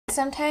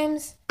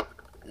Sometimes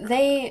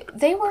they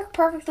work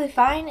perfectly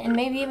fine and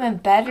maybe even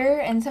better,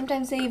 and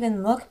sometimes they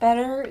even look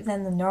better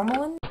than the normal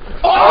ones.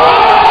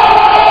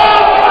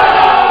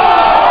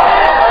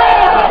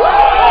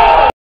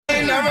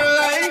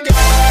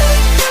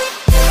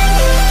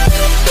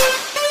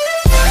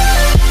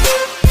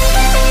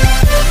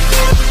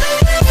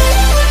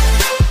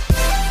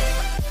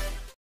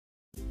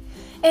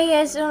 Hey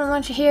guys,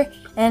 Donutmuncher here,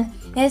 and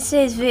in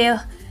today's video,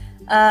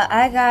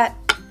 I got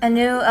a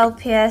new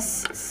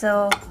LPS,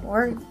 so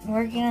we're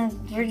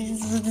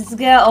just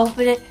gonna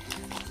open it.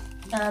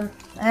 I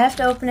have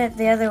to open it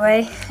the other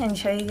way and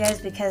show you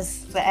guys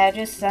because the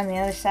address is on the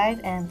other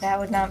side, and that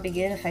would not be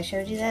good if I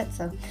showed you that.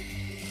 So,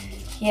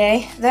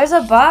 yay! There's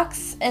a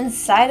box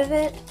inside of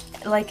it,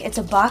 like it's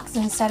a box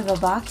inside of a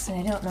box, and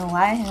I don't know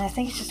why. And I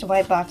think it's just a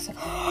white box. So,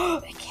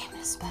 it came in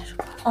a special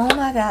box. Oh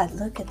my God!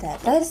 Look at that.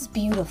 That is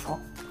beautiful.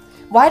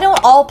 Why don't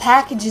all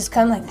packages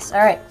come like this?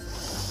 Alright.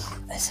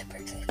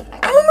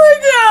 Oh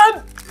my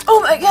God! Oh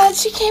my God,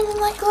 she came in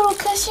like a little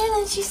cushion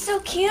and she's so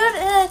cute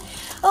and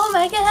oh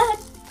my God.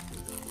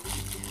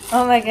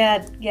 Oh my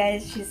God,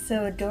 guys, she's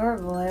so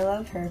adorable. I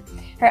love her.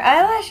 Her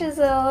eyelash is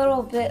a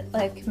little bit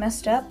like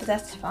messed up, but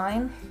that's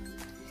fine.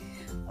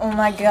 Oh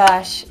my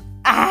gosh.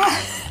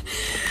 Ah!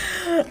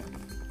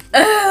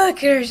 Oh,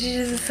 look at her,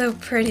 she's just so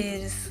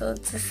pretty. Just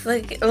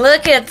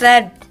look at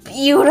that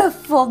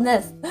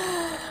beautifulness.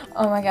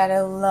 Oh my God,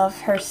 I love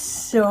her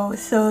so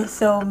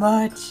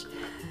much.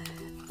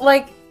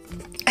 Like,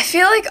 I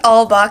feel like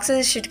all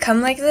boxes should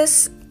come like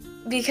this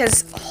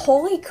because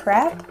holy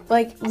crap,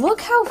 like look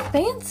how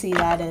fancy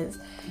that is.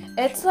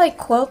 It's like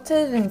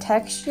quilted and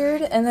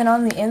textured, and then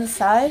on the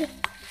inside,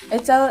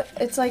 it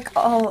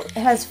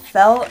has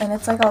felt and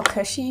it's like all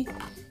cushy.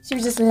 She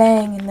was just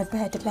laying in the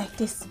bed like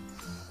this.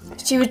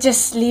 She was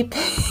just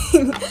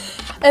sleeping.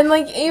 And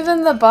like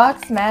even the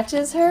box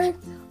matches her.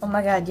 Oh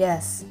my God,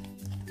 yes.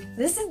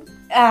 This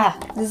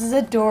is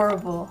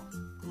adorable.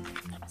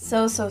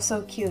 So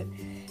cute.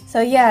 So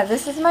yeah,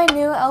 this is my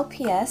new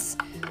LPS.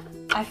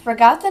 I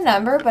forgot the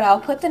number, but I'll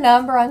put the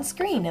number on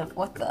screen of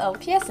what the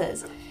LPS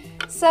is.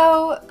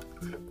 So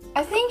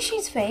I think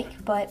she's fake,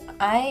 but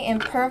I am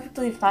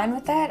perfectly fine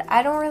with that.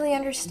 I don't really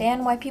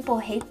understand why people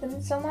hate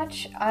them so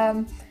much.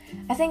 I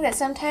think that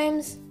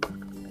sometimes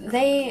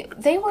they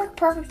work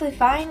perfectly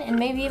fine and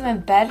maybe even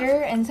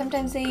better, and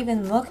sometimes they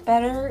even look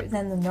better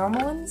than the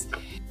normal ones.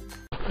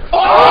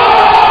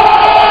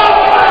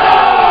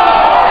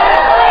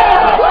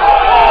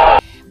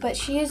 But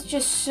she is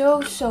just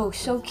so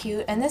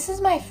cute, and this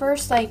is my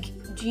first like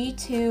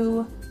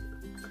G2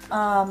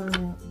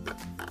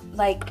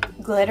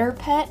 like glitter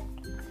pet.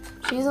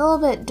 She's a little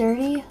bit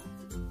dirty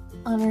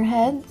on her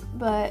head,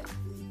 but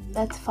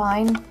that's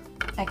fine.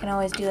 I can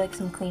always do like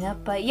some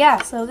cleanup. But yeah,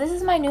 so this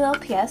is my new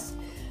LPS.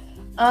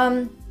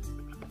 I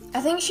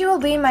think she will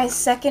be my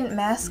second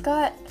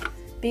mascot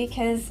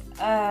because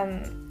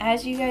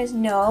as you guys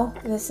know,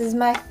 this is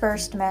my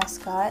first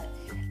mascot,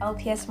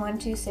 LPS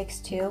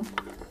 1262.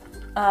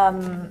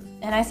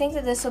 And I think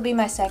that this will be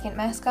my second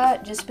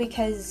mascot just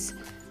because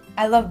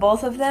I love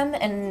both of them,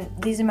 and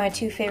these are my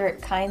two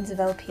favorite kinds of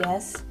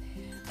LPS.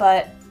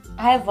 But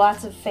I have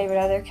lots of favorite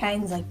other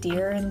kinds like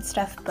deer and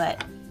stuff,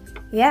 but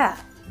yeah.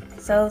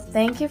 So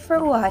thank you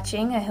for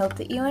watching. I hope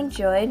that you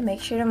enjoyed.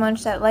 Make sure to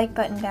munch that like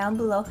button down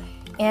below,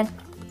 and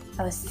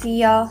I will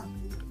see y'all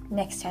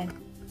next time.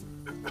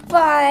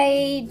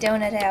 Bye!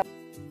 Donut out.